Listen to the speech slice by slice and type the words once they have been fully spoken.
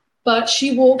But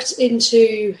she walked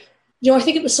into, I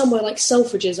think it was somewhere like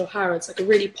Selfridges or Harrods, like a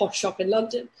really posh shop in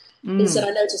London, and said, I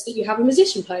noticed that you have a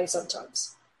musician playing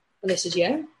sometimes. And they said,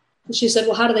 yeah. And she said,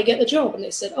 well, how do they get the job? And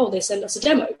they said, oh, they send us a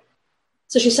demo.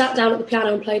 So she sat down at the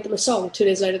piano and played them a song. 2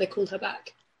 days later, they called her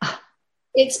back.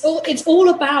 It's all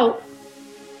about,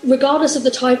 regardless of the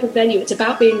type of venue, it's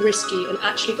about being risky and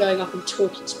actually going up and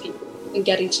talking to people and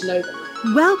getting to know them.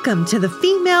 Welcome to the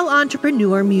Female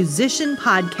Entrepreneur Musician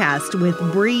Podcast with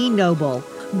Bree Noble.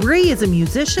 Bree is a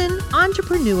musician,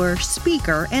 entrepreneur,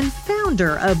 speaker, and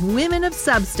founder of Women of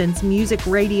Substance Music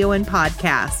Radio and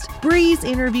Podcast. Bree's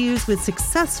interviews with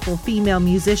successful female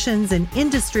musicians and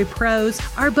industry pros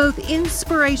are both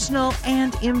inspirational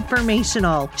and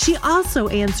informational. She also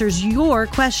answers your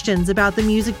questions about the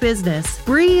music business.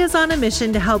 Bree is on a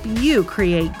mission to help you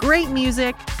create great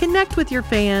music, connect with your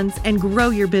fans, and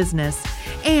grow your business,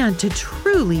 and to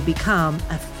truly become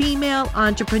a female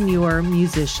entrepreneur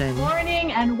musician. Good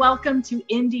morning and welcome to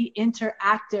Indie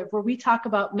Interactive, where we talk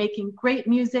about making great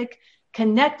music,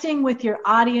 connecting with your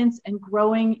audience, and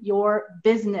growing your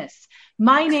business.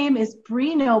 My name is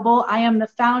Bree Noble. I am the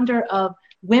founder of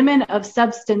Women of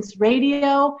Substance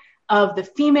Radio, of the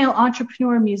Female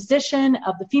Entrepreneur Musician,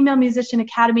 of the Female Musician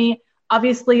Academy.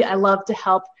 Obviously, I love to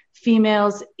help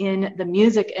females in the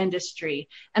music industry.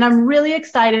 And I'm really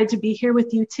excited to be here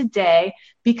with you today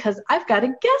because I've got a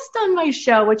guest on my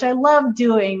show, which I love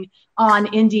doing on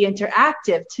Indie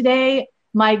Interactive. Today,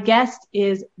 my guest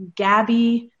is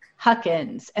Gabi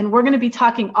Huckins, and we're going to be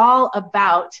talking all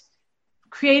about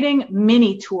creating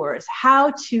mini tours,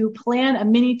 how to plan a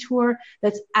mini tour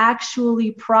that's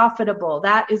actually profitable.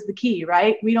 That is the key,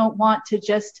 right? We don't want to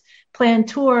just plan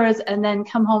tours and then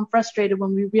come home frustrated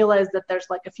when we realize that there's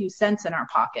like a few cents in our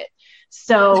pocket.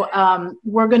 So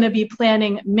we're going to be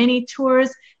planning mini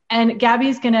tours, and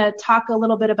Gabby's going to talk a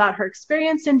little bit about her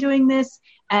experience in doing this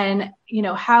and,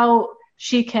 how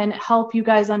she can help you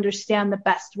guys understand the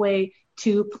best way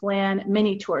to plan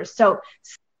mini tours. So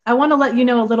I want to let you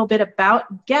know a little bit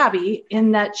about Gabi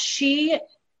in that she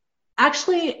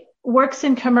actually works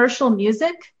in commercial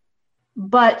music,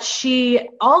 but she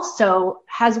also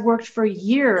has worked for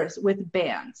years with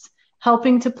bands,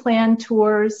 helping to plan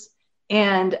tours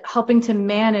and helping to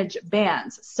manage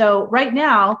bands. So right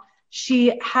now,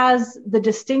 she has the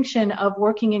distinction of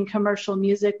working in commercial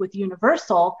music with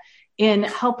Universal in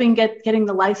helping getting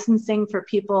the licensing for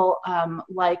people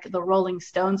like the Rolling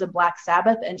Stones and Black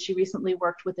Sabbath. And she recently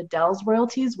worked with Adele's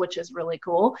royalties, which is really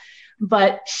cool.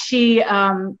 But she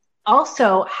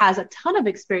also has a ton of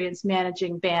experience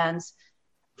managing bands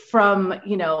from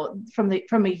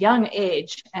a young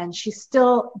age. And she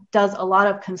still does a lot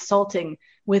of consulting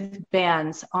with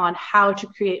bands on how to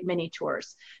create mini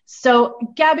tours. So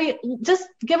Gabi, just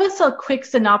give us a quick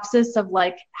synopsis of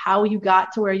like how you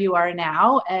got to where you are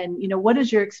now, and what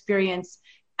is your experience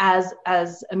as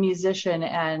a musician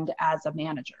and as a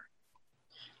manager?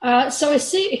 So I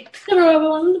see, hello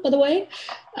everyone, by the way.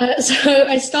 So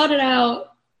I started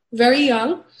out very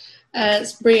young.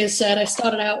 As Bree has said, I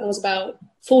started out when I was about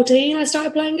 14. I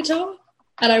started playing guitar.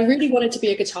 And I really wanted to be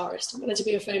a guitarist. I wanted to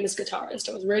be a famous guitarist.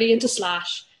 I was really into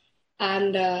Slash.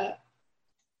 And I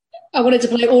wanted to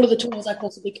play all of the tours I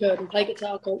possibly could and play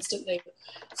guitar constantly.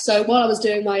 So while I was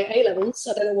doing my A-levels,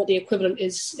 I don't know what the equivalent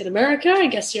is in America. I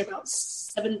guess you're about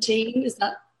 17. Is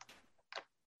that,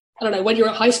 I don't know, when you're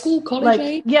at high school, college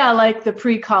age? Yeah, like the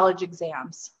pre-college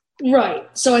exams. Right.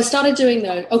 So I started doing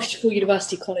those. Oh, you call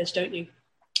university college, don't you?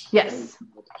 Yes.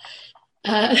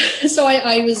 So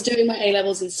I was doing my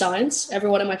A-levels in science.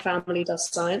 Everyone in my family does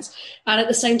science. And at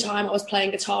the same time, I was playing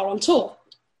guitar on tour.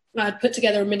 And I'd put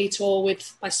together a mini tour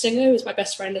with my singer, who was my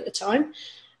best friend at the time,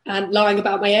 and lying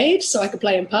about my age so I could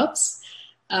play in pubs,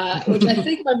 which I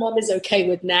think my mom is okay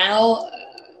with now.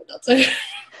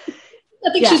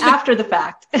 I think she's after the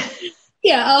fact.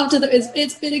 Yeah,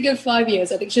 it's been a good 5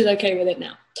 years. I think she's okay with it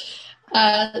now.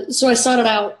 So I started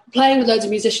out playing with loads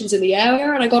of musicians in the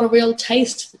area, and I got a real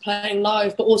taste for playing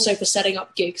live, but also for setting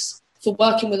up gigs, for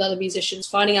working with other musicians,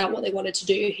 finding out what they wanted to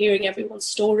do, hearing everyone's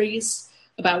stories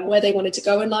about where they wanted to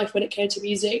go in life when it came to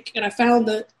music. And I found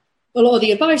that a lot of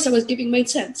the advice I was giving made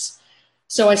sense.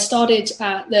 So I started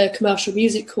at the commercial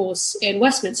music course in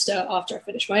Westminster after I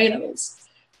finished my A-levels,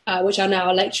 which I'm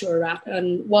now a lecturer at.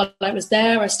 And while I was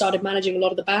there, I started managing a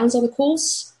lot of the bands on the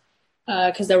course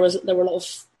because there were a lot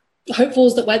of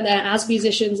hopefuls that went there as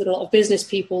musicians and a lot of business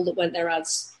people that went there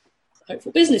as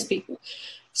hopeful business people.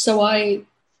 So I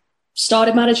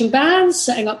started managing bands,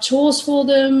 setting up tours for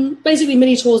them, basically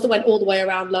mini tours that went all the way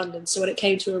around London. So when it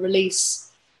came to a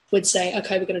release, we'd say,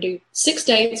 okay, we're going to do 6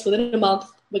 dates within a month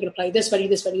we're going to play this venue,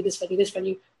 this venue, this venue, this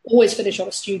venue. Always finish on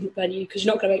a student venue because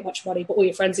you're not going to make much money, but all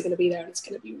your friends are going to be there and it's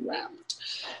going to be rammed,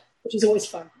 which is always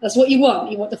fun. That's what you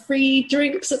want. You want the free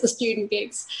drinks at the student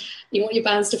gigs. You want your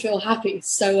bands to feel happy.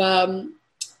 So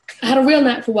I had a real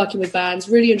knack for working with bands,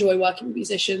 really enjoy working with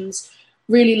musicians,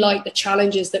 really like the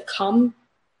challenges that come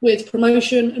with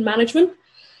promotion and management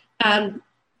and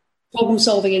problem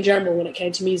solving in general when it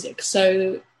came to music.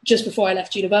 So just before I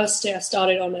left university, I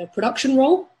started on a production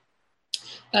role,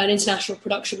 an international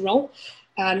production role,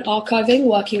 and archiving,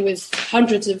 working with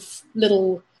hundreds of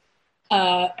little,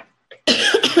 sorry,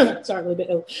 I'm a bit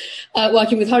ill,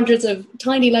 working with hundreds of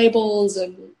tiny labels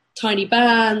and tiny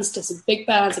bands to some big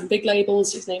bands and big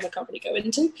labels whose name I can't really go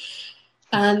into.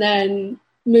 And then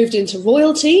moved into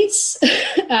royalties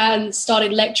and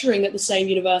started lecturing at the same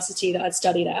university that I'd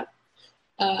studied at,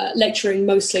 lecturing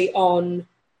mostly on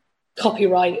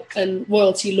copyright and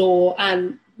royalty law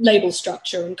and label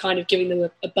structure and kind of giving them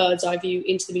a bird's eye view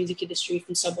into the music industry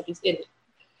from someone who's in it.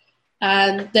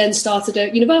 And then started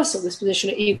at Universal, this position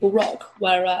at Eagle Rock,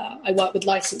 where I worked with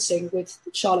licensing with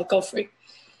Charlotte Godfrey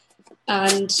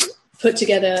and put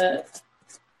together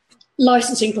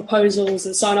licensing proposals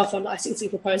and sign off on licensing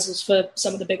proposals for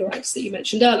some of the bigger acts that you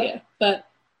mentioned earlier. But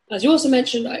as you also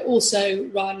mentioned, I also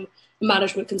run a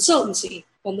management consultancy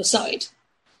on the side,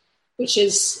 which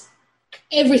is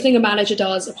everything a manager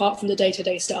does apart from the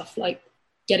day-to-day stuff, like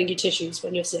getting you tissues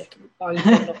when you're sick and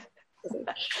buying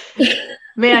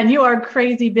Man, you are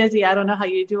crazy busy. I don't know how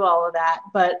you do all of that.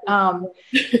 But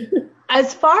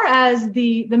as far as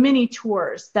the mini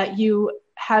tours that you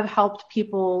have helped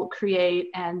people create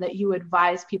and that you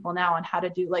advise people now on how to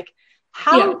do, like,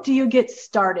 how do you get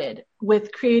started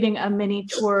with creating a mini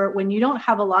tour when you don't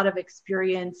have a lot of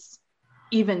experience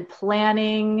even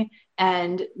planning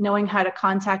and knowing how to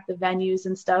contact the venues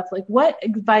and stuff? Like, what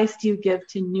advice do you give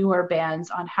to newer bands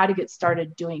on how to get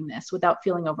started doing this without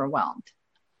feeling overwhelmed?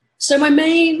 So my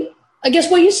main, I guess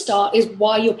where you start is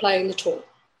why you're playing the tour.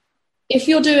 If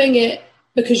you're doing it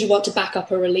because you want to back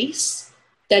up a release,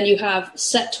 then you have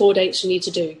set tour dates you need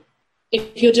to do.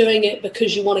 If you're doing it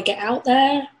because you want to get out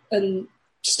there and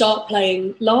start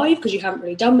playing live because you haven't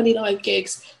really done many live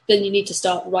gigs, then you need to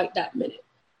start right that minute.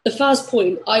 The first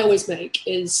point I always make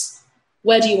is,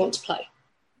 where do you want to play?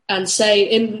 And say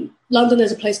in London,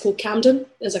 there's a place called Camden.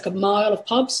 There's like a mile of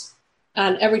pubs.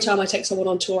 And every time I take someone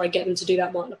on tour, I get them to do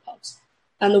that mile of pubs.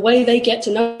 And the way they get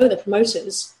to know the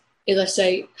promoters is I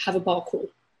say, have a bar crawl.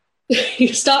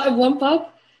 You start in one pub,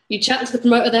 you chat to the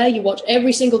promoter there, you watch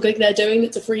every single gig they're doing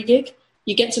that's a free gig.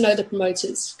 You get to know the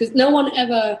promoters. Because no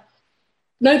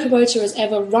promoter has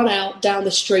ever run out down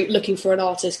the street looking for an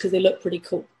artist because they look pretty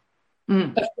cool. A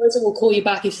promoter will call you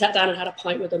back if you sat down and had a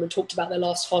pint with them and talked about their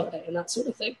last holiday and that sort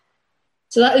of thing.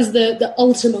 So that is the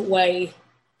ultimate way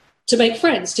to make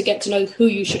friends, to get to know who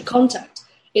you should contact.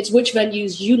 It's which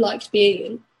venues you liked being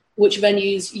in, which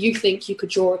venues you think you could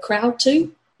draw a crowd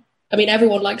to. I mean,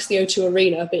 everyone likes the O2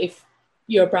 Arena, but if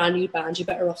you're a brand new band, you're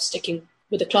better off sticking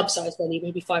with a club-sized venue,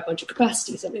 maybe 500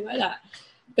 capacity, something like that.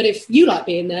 But if you like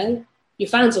being there, your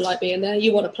fans will like being there,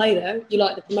 you want to play there, you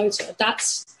like the promoter,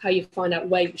 that's how you find out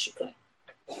where you should play.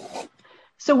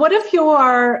 So what if you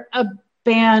are a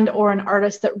band or an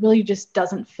artist that really just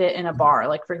doesn't fit in a bar?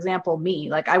 Like, for example, me,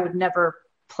 like I would never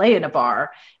play in a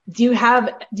bar. Do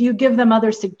you give them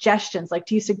other suggestions? Like,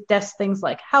 do you suggest things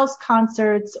like house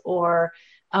concerts or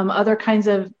other kinds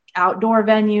of outdoor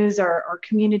venues or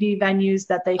community venues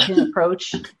that they can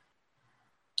approach?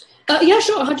 Yeah,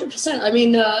 sure, 100%. I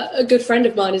mean, a good friend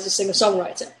of mine is a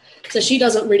singer-songwriter, so she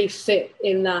doesn't really fit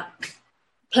in that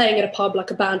playing at a pub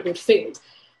like a band would feel.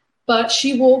 But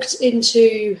she walked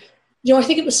into, I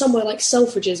think it was somewhere like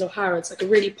Selfridges or Harrods, like a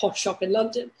really posh shop in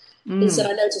London, and said,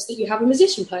 I noticed that you have a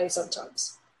musician playing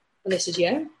sometimes. And they said,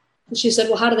 yeah. And she said,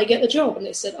 well, how do they get the job? And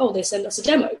they said, oh, they send us a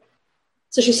demo.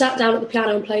 So she sat down at the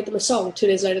piano and played them a song. 2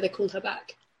 days later, they called her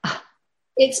back.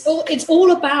 It's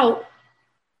all about,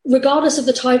 regardless of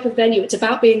the type of venue, it's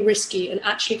about being risky and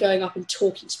actually going up and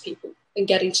talking to people and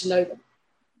getting to know them.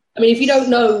 I mean, if you don't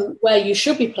know where you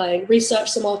should be playing, research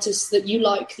some artists that you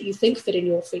like, that you think fit in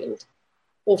your field,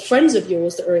 or friends of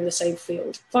yours that are in the same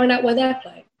field. Find out where they're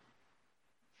playing.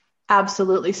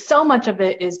 Absolutely. So much of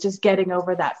it is just getting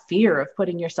over that fear of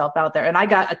putting yourself out there. And I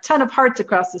got a ton of hearts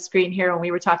across the screen here when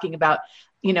we were talking about,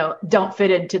 don't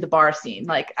fit into the bar scene.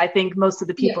 Like, I think most of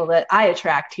the people that I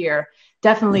attract here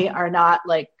definitely are not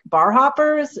like bar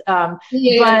hoppers,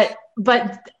 but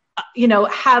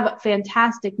have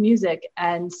fantastic music.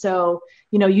 And so,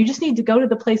 you just need to go to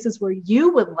the places where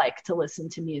you would like to listen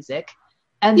to music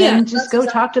and then just go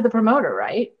talk to the promoter,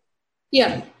 right?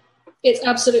 Yeah, it's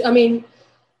absolutely, I mean,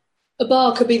 a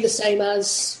bar could be the same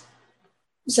as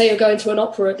say you're going to an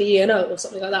opera at the E&O or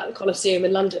something like that, the Coliseum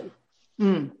in London.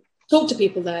 Talk to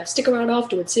people there, stick around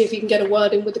afterwards, see if you can get a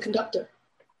word in with the conductor.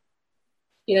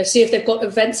 See if they've got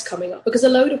events coming up. Because a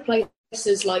load of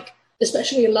places like,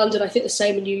 especially in London, I think the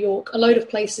same in New York, a load of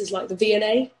places like the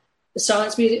V&A, the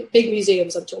Science Museum, big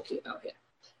museums I'm talking about here,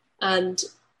 and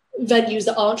venues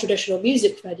that aren't traditional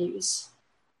music venues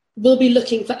will be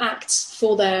looking for acts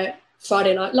for their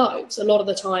Friday Night Lives. A lot of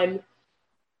the time,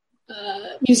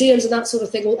 museums and that sort of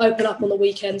thing will open up on the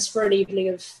weekends for an evening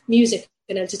of music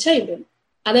and entertainment.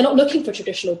 And they're not looking for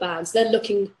traditional bands. They're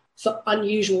looking for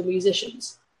unusual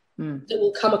musicians that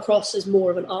will come across as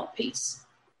more of an art piece.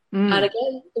 And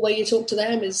again, the way you talk to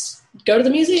them is go to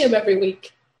the museum every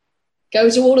week, go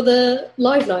to all of the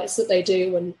live nights that they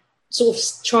do and sort of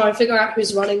try and figure out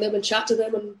who's running them and chat to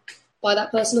them and buy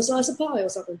that person a slice of pie or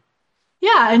something.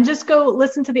 Yeah, and just go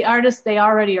listen to the artists they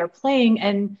already are playing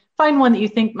and find one that you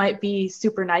think might be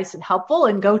super nice and helpful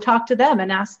and go talk to them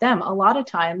and ask them. A lot of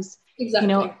times,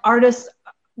 artists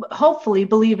hopefully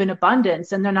believe in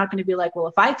abundance, and they're not going to be like, well,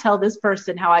 if I tell this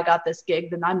person how I got this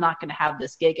gig, then I'm not going to have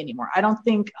this gig anymore. I don't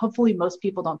think, hopefully most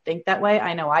people don't think that way.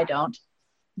 I know I don't,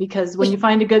 because when you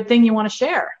find a good thing, you want to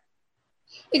share.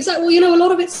 Exactly. Well, a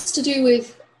lot of it's to do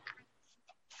with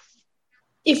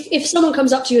if someone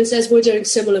comes up to you and says, we're doing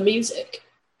similar music,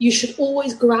 you should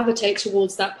always gravitate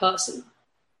towards that person.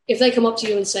 If they come up to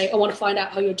you and say, I want to find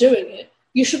out how you're doing it,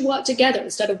 you should work together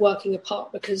instead of working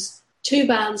apart, because two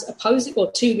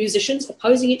musicians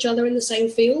opposing each other in the same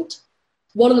field,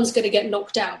 one of them's going to get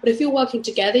knocked out. But if you're working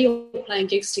together, you're playing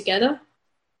gigs together,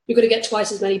 you're going to get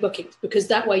twice as many bookings, because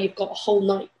that way you've got a whole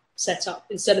night set up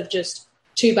instead of just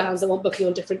two bands that want booking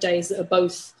on different days that are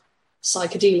both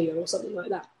psychedelia or something like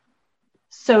that.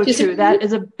 So true. That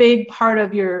is a big part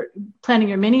of your planning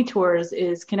your mini tours,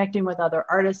 is connecting with other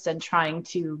artists and trying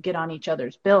to get on each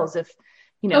other's bills. If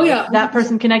if that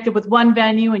person connected with one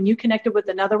venue and you connected with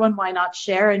another one, why not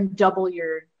share and double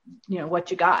your,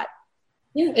 what you got?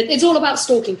 Yeah, it's all about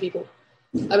stalking people,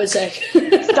 I would say.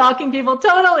 Stalking people,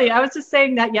 totally. I was just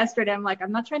saying that yesterday. I'm like,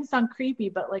 I'm not trying to sound creepy,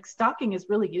 but like stalking is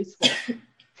really useful.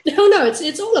 No,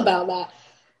 it's all about that.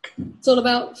 It's all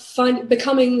about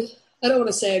becoming, I don't want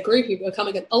to say a groupie, but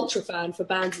becoming an ultra fan for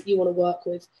bands that you want to work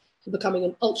with, becoming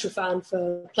an ultra fan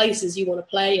for places you want to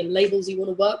play and labels you want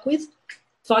to work with.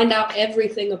 Find out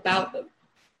everything about them.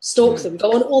 Stalk them.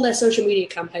 Go on all their social media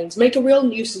campaigns. Make a real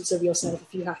nuisance of yourself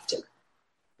if you have to.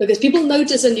 Because people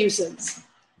notice a nuisance.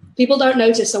 People don't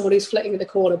notice someone who's flitting in the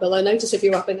corner, but they'll notice if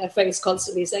you're up in their face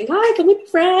constantly saying, hi, can we be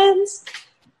friends?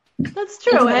 That's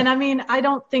true. And I mean, I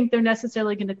don't think they're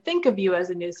necessarily going to think of you as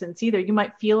a nuisance either. You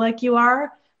might feel like you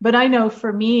are, but I know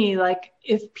for me, like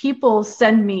if people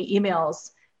send me emails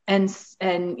and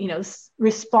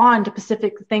respond to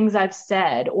specific things I've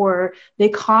said, or they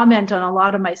comment on a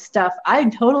lot of my stuff, I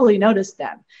totally notice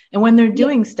them. And when they're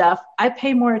doing stuff, I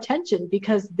pay more attention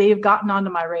because they've gotten onto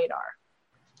my radar.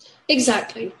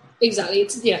 Exactly. It's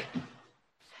Exactly.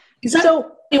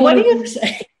 So what do you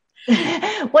say?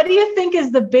 What do you think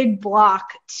is the big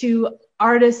block to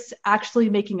artists actually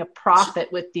making a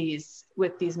profit with these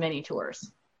mini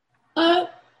tours? I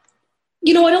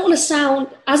don't want to sound,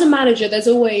 as a manager, there's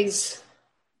always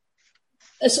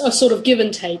a sort of give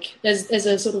and take. There's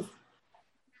a sort of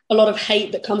a lot of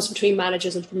hate that comes between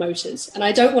managers and promoters. And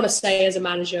I don't want to say as a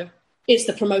manager, it's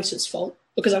the promoter's fault,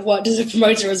 because I've worked as a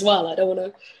promoter as well. I don't want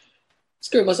to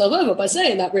screw myself over by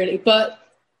saying that, really. But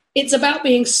it's about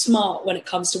being smart when it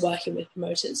comes to working with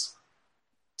promoters.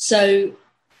 So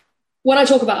when I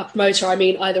talk about a promoter, I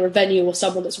mean either a venue or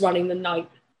someone that's running the night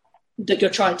that you're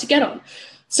trying to get on.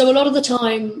 So a lot of the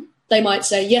time they might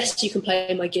say, yes, you can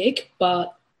play my gig,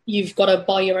 but you've got to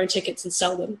buy your own tickets and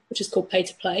sell them, which is called pay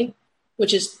to play,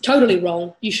 which is totally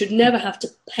wrong. You should never have to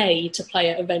pay to play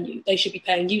at a venue. They should be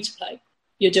paying you to play.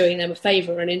 You're doing them a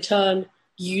favor, and in turn,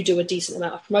 you do a decent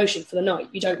amount of promotion for the night.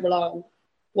 You don't rely on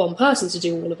one person to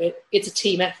do all of it. It's a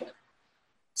team effort.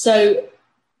 So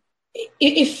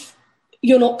if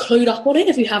you're not clued up on it,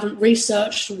 if you haven't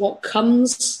researched what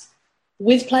comes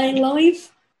with playing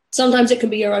live, sometimes it can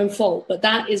be your own fault, but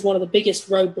that is one of the biggest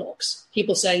roadblocks.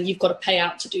 People saying you've got to pay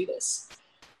out to do this.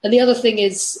 And the other thing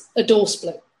is a door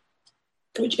split.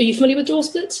 Are you familiar with door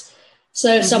splits?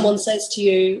 So if someone says to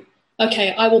you,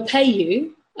 okay, I will pay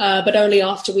you, but only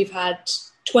after we've had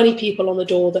 20 people on the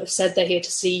door that have said they're here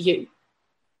to see you.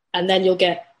 And then you'll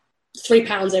get £3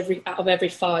 out of every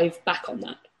 5 back on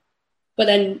that. But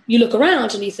then you look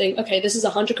around and you think, okay, this is a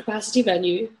 100 capacity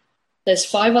venue. There's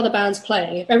 5 other bands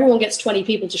playing. If everyone gets 20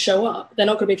 people to show up, they're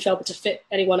not going to be able to fit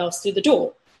anyone else through the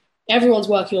door. Everyone's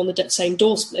working on the same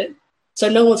door split, so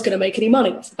no one's going to make any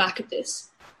money off the back of this.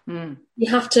 You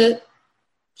have to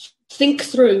think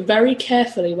through very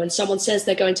carefully when someone says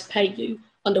they're going to pay you,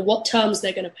 under what terms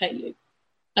they're going to pay you.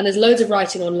 And there's loads of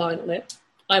writing online on it.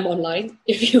 I'm online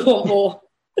if you want more.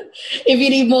 If you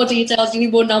need more details, you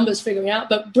need more numbers figuring out,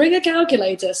 but bring a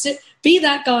calculator. Be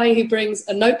that guy who brings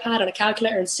a notepad and a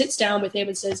calculator and sits down with him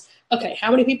and says, okay,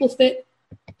 how many people fit?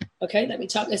 Okay, let me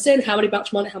type this in. How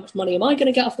much money am I going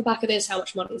to get off the back of this? How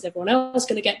much money is everyone else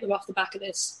going to get off the back of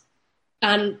this?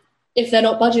 And if they're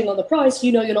not budging on the price,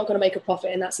 you know you're not going to make a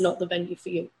profit, and that's not the venue for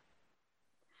you.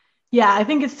 Yeah, I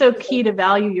think it's so key to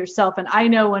value yourself. And I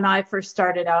know when I first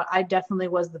started out, I definitely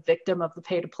was the victim of the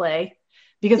pay to play,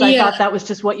 because I thought that was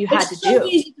just what you had to do. It's so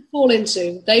easy to fall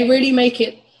into. They really make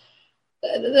it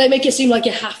seem like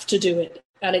you have to do it.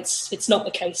 And it's not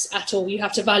the case at all. You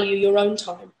have to value your own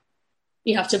time.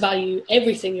 You have to value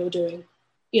everything you're doing.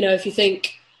 You know, if you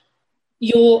think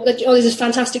there's this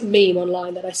fantastic meme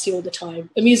online that I see all the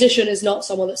time. A musician is not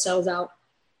someone that sells out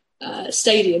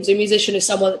stadiums. A musician is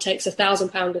someone that takes a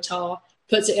 £1,000 guitar,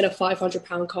 puts it in a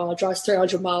 £500 car, drives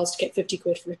 300 miles to get 50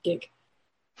 quid for a gig.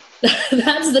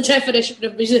 That's the definition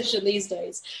of musician these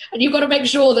days. And you've got to make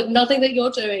sure that nothing that you're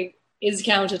doing is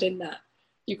counted in that.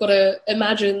 You've got to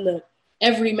imagine that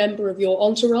every member of your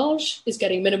entourage is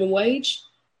getting minimum wage.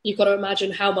 You've got to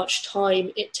imagine how much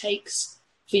time it takes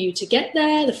for you to get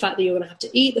there, the fact that you're going to have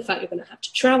to eat, the fact you're going to have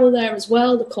to travel there as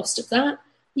well, the cost of that.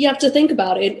 You have to think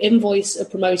about it, invoice a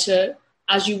promoter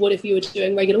as you would if you were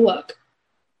doing regular work.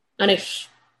 And if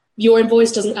your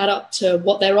invoice doesn't add up to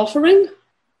what they're offering,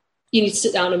 you need to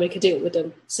sit down and make a deal with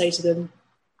them. Say to them,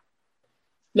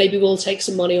 maybe we'll take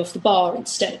some money off the bar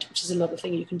instead, which is another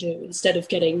thing you can do, instead of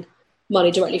getting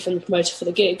money directly from the promoter for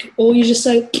the gig. Or you just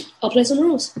say, I'll play some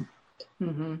rules.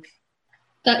 Mm-hmm.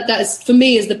 That is, for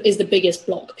me, is the biggest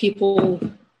block. People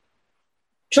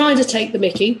trying to take the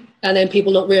mickey and then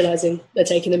people not realizing they're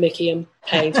taking the mickey and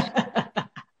paid.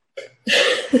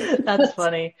 That's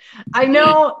funny. I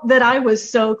know that I was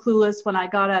so clueless when I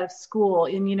got out of school,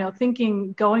 and,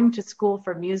 thinking going to school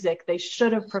for music, they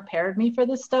should have prepared me for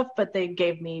this stuff, but they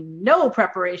gave me no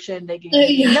preparation. They gave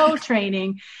me no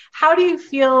training. How do you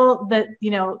feel that,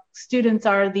 students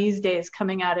are these days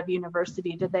coming out of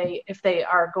university? If they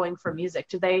are going for music,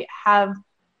 do they have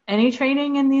any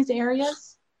training in these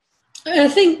areas? I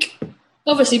think,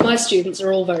 obviously, my students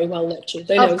are all very well lectured.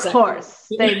 They know exactly. Of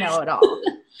course, they know it all.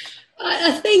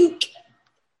 I think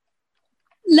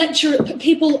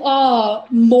people are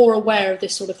more aware of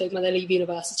this sort of thing when they leave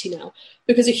university now,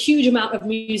 because a huge amount of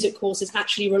music courses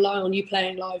actually rely on you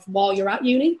playing live while you're at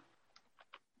uni.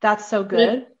 That's so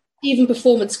good. Even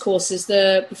performance courses,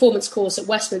 the performance course at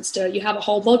Westminster, you have a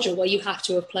whole module where you have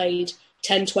to have played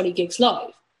 10, 20 gigs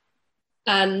live.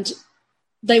 And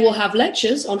they will have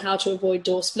lectures on how to avoid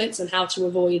door splits and how to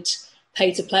avoid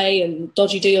pay to play and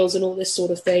dodgy deals and all this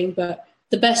sort of thing. But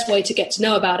the best way to get to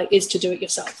know about it is to do it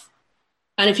yourself.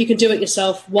 And if you can do it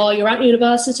yourself while you're at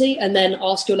university and then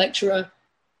ask your lecturer,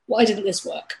 why didn't this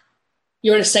work?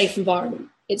 You're in a safe environment.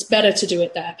 It's better to do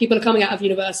it there. People are coming out of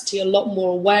university a lot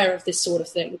more aware of this sort of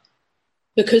thing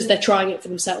because they're trying it for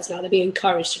themselves now. They're being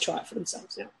encouraged to try it for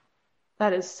themselves now.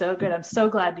 That is so good. I'm so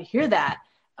glad to hear that.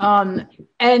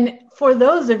 And for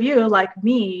those of you like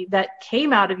me that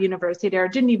came out of university or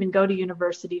didn't even go to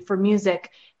university for music,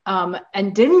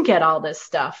 and didn't get all this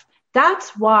stuff,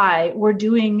 that's why we're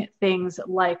doing things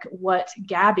like what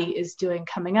Gabi is doing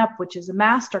coming up, which is a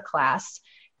masterclass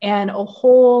and a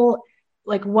whole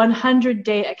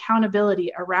 100-day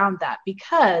accountability around that.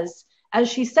 Because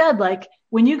as she said,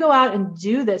 when you go out and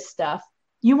do this stuff,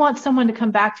 you want someone to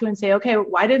come back to and say, okay,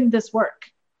 why didn't this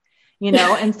work?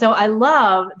 And so I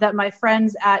love that my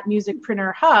friends at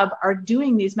Musicpreneur Hub are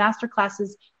doing these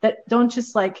masterclasses that don't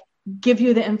just give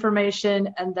you the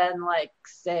information and then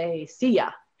say, see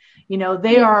ya.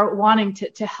 They are wanting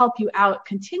to help you out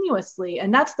continuously.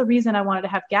 And that's the reason I wanted to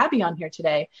have Gabi on here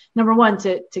today. Number one,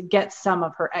 to get some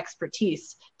of her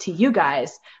expertise to you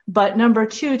guys. But number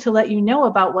two, to let you know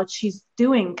about what she's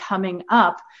doing coming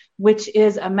up, which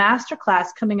is a masterclass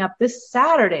coming up this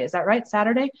Saturday. Is that right?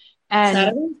 Saturday?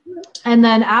 And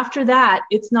then after that,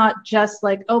 it's not just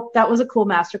oh, that was a cool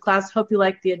masterclass. Hope you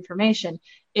liked the information.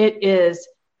 It is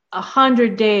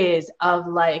 100 days of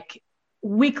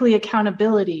weekly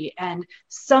accountability and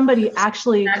somebody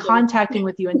actually contacting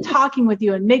with you and talking with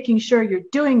you and making sure you're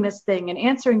doing this thing and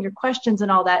answering your questions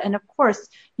and all that. And of course,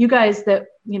 you guys that,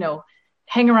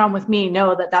 hang around with me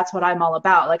know that that's what I'm all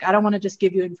about. Like, I don't want to just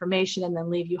give you information and then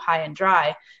leave you high and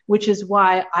dry, which is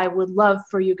why I would love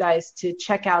for you guys to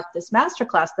check out this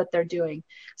masterclass that they're doing.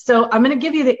 So I'm going to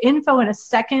give you the info in a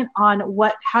second on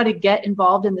how to get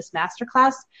involved in this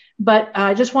masterclass. But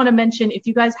I just want to mention, if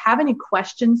you guys have any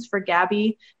questions for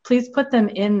Gabi, please put them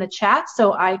in the chat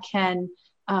so I can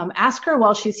ask her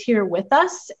while she's here with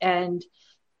us. And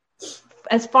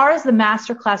as far as the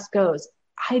masterclass goes,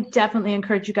 I definitely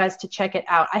encourage you guys to check it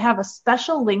out. I have a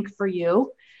special link for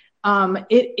you.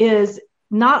 It is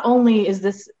not only is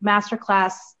this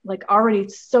masterclass like already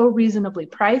so reasonably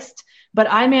priced, but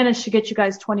I managed to get you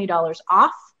guys $20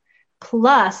 off.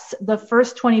 Plus, the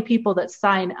first 20 people that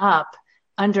sign up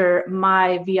under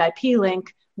my VIP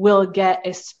link will get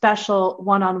a special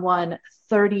one-on-one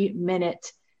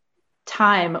 30-minute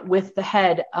time with the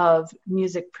head of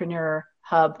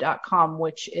musicpreneurhub.com,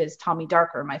 which is Tommy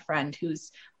Darker, my friend,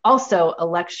 who's also a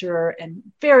lecturer and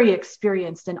very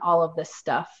experienced in all of this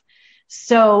stuff.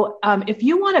 So if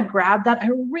you want to grab that, I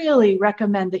really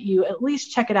recommend that you at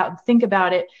least check it out and think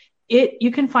about it.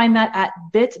 You can find that at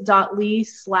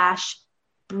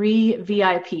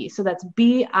bit.ly/BreeVIP. So that's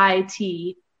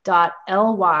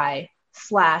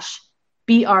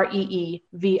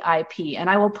bit.ly/BREEVIP. And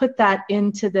I will put that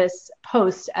into this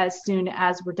post as soon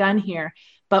as we're done here,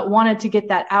 but wanted to get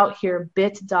that out here,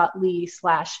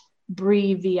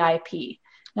 bit.ly/BreeVIP.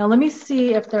 Now, let me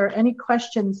see if there are any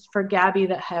questions for Gabi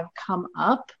that have come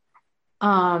up.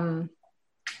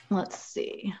 Let's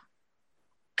see.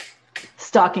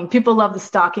 Stalking. People love the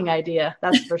stalking idea.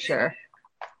 That's for sure.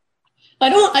 I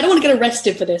don't want to get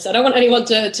arrested for this. I don't want anyone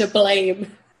to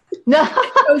blame. No,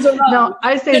 no,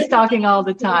 I say stalking all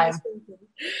the time.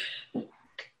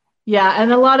 Yeah,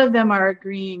 and a lot of them are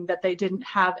agreeing that they didn't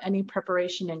have any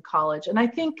preparation in college. And I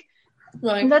think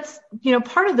that's,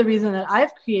 part of the reason that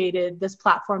I've created this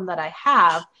platform that I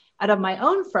have out of my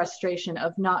own frustration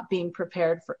of not being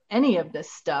prepared for any of this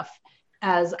stuff,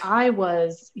 as I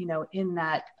was, in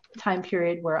that time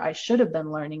period where I should have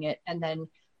been learning it, and then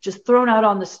just thrown out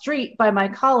on the street by my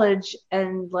college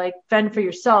and like fend for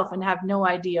yourself and have no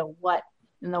idea what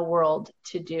in the world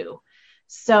to do.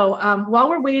 So while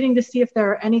we're waiting to see if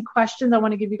there are any questions, I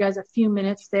want to give you guys a few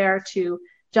minutes there to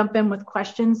jump in with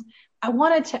questions. I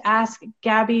wanted to ask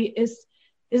Gabi, is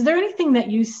there anything that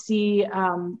you see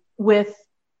with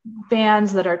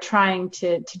bands that are trying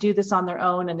to do this on their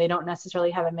own and they don't necessarily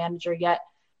have a manager yet?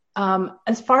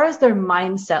 As far as their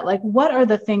mindset, like what are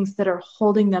the things that are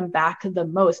holding them back the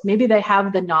most? Maybe they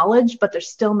have the knowledge, but they're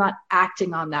still not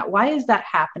acting on that. Why is that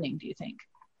happening, do you think?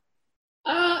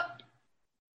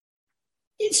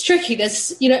 It's tricky.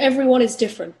 There's, everyone is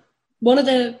different.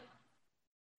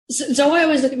 So I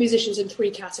always look at musicians in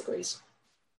three categories.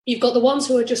 You've got the ones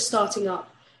who are just starting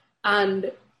up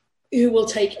and who will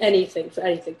take anything for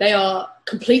anything. They are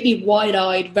completely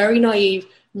wide-eyed, very naive,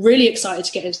 really excited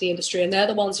to get into the industry, and they're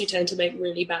the ones who tend to make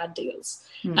really bad deals,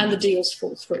 and the deals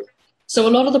fall through. So a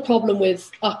lot of the problem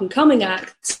with up-and-coming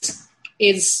acts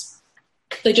is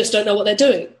they just don't know what they're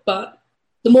doing. But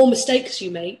the more mistakes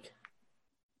you make,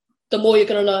 the more you're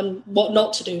going to learn what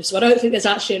not to do. So I don't think there's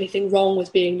actually anything wrong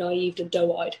with being naive and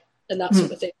doe-eyed and that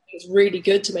sort of thing. It's really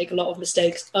good to make a lot of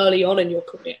mistakes early on in your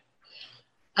career.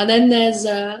 And then there's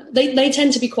they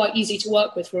tend to be quite easy to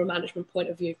work with from a management point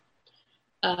of view.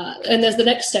 And there's the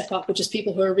next step up, which is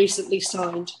people who are recently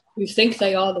signed, who think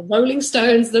they are the Rolling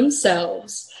Stones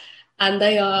themselves, and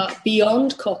they are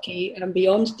beyond cocky and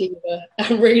beyond diva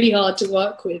and really hard to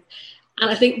work with. And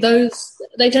I think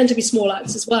they tend to be small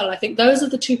acts as well. I think those are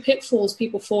the two pitfalls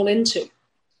people fall into.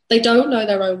 They don't know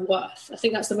their own worth. I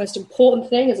think that's the most important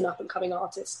thing as an up-and-coming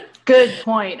artist. Good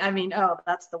point. I mean,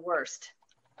 that's the worst.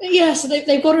 Yeah, so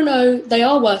they've got to know they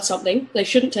are worth something. They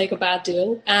shouldn't take a bad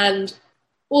deal. And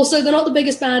also, they're not the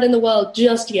biggest band in the world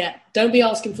just yet. Don't be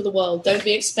asking for the world. Don't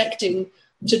be expecting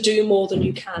to do more than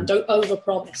you can. Don't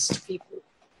overpromise to people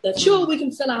that, sure, we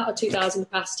can fill out a 2,000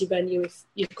 capacity venue if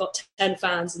you've got 10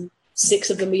 fans and 6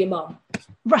 of them are your mum.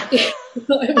 Right. You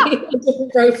know what I mean?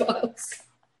 Different profiles.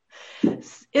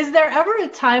 Is there ever a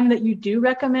time that you do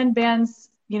recommend bands,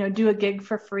 do a gig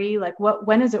for free? Like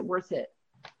when is it worth it?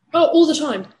 Oh, all the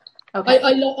time. Okay.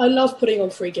 I love putting on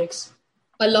free gigs.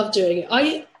 I love doing it.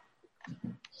 I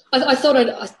thought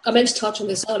I meant to touch on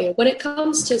this earlier. When it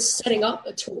comes to setting up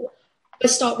a tour, I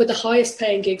start with the highest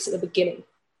paying gigs at the beginning,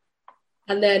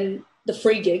 and then the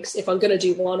free gigs if I'm going to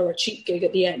do one, or a cheap gig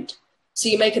at the end. So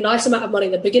you make a nice amount of money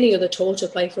at the beginning of the tour to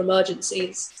pay for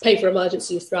emergencies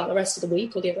throughout the rest of the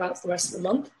week or the rest of the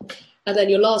month. And then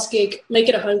your last gig, make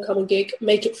it a homecoming gig,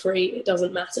 make it free. It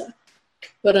doesn't matter.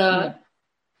 But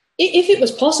if it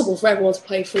was possible for everyone to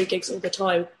play free gigs all the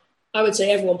time, I would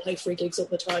say everyone play free gigs all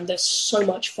the time. They're so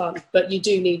much fun, but you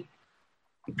need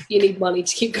money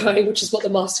to keep going, which is what the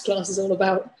masterclass is all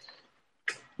about.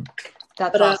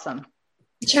 That's awesome.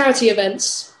 Charity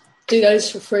events, do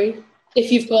those for free.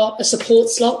 If you've got a support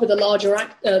slot with a larger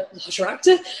act that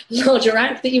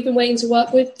you've been waiting to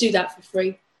work with, do that for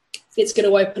free. It's going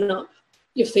to open up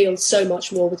your field so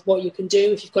much more with what you can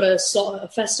do. If you've got a slot at a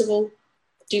festival,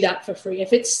 do that for free.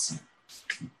 If it's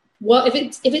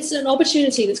an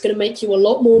opportunity that's going to make you a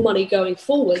lot more money going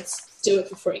forwards, do it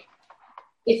for free.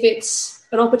 If it's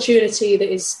an opportunity that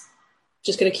is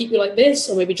just going to keep you like this,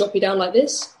 or maybe drop you down like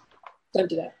this, don't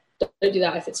do that. Don't do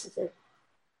that if it's for free.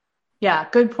 Yeah,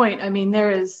 good point. I mean,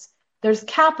 there's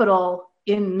capital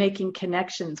in making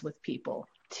connections with people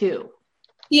too.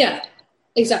 Yeah,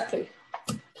 exactly.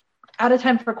 Out of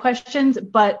time for questions,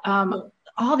 but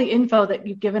all the info that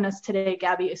you've given us today,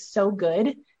 Gabi, is so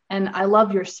good. And I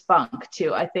love your spunk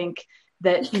too. I think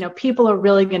that, people are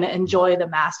really going to enjoy the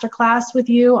masterclass with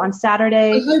you on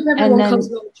Saturday. I hope everyone comes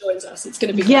and joins us. It's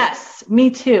going to be great. Yes,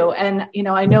 me too. And,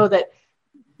 I know that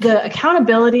the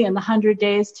accountability in the 100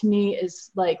 days to me is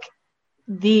like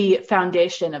the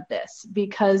foundation of this,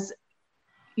 because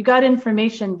you got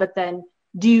information, but then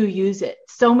do you use it?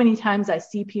 So many times I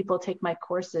see people take my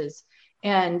courses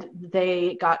and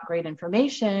they got great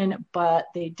information, but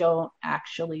they don't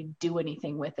actually do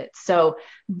anything with it. So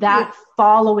that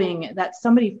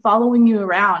somebody following you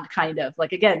around, kind of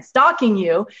like, again, stalking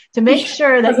you to make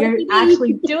sure that you're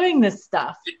actually doing this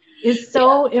stuff is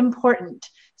so important.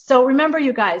 So remember,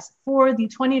 you guys, for the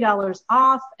 $20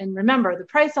 off, and remember the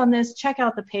price on this, check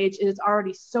out the page. It is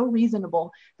already so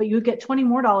reasonable, but you get $20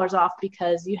 more off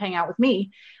because you hang out with me.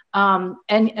 And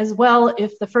as well,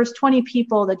 if the first 20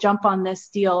 people that jump on this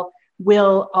deal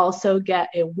will also get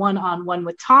a one-on-one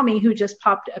with Tommy, who just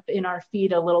popped up in our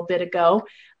feed a little bit ago.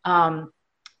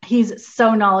 He's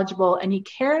so knowledgeable and he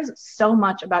cares so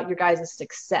much about your guys'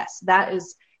 success. That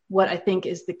is what I think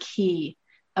is the key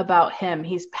about him.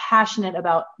 He's passionate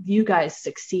about you guys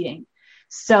succeeding.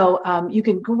 So you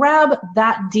can grab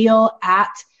that deal at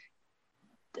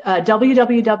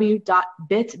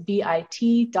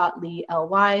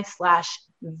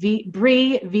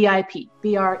www.bit.ly/Bree-VIP,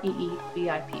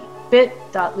 BREE-VIP,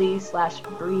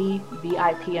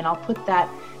 bit.ly/Bree-VIP. And I'll put that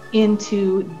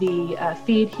into the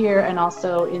feed here and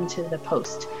also into the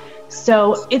post.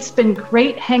 So it's been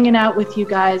great hanging out with you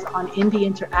guys on Indie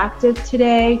Interactive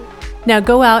today. Now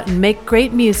go out and make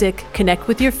great music, connect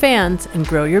with your fans, and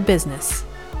grow your business.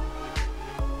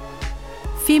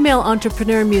 Female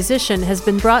Entrepreneur Musician has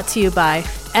been brought to you by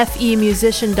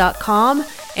FEM106.com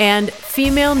and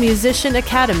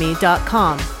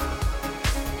FemaleMusicianAcademy.com.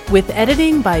 With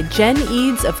editing by Jen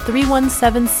Eads of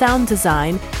 317 Sound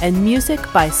Design and music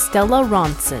by Stella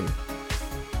Ronson.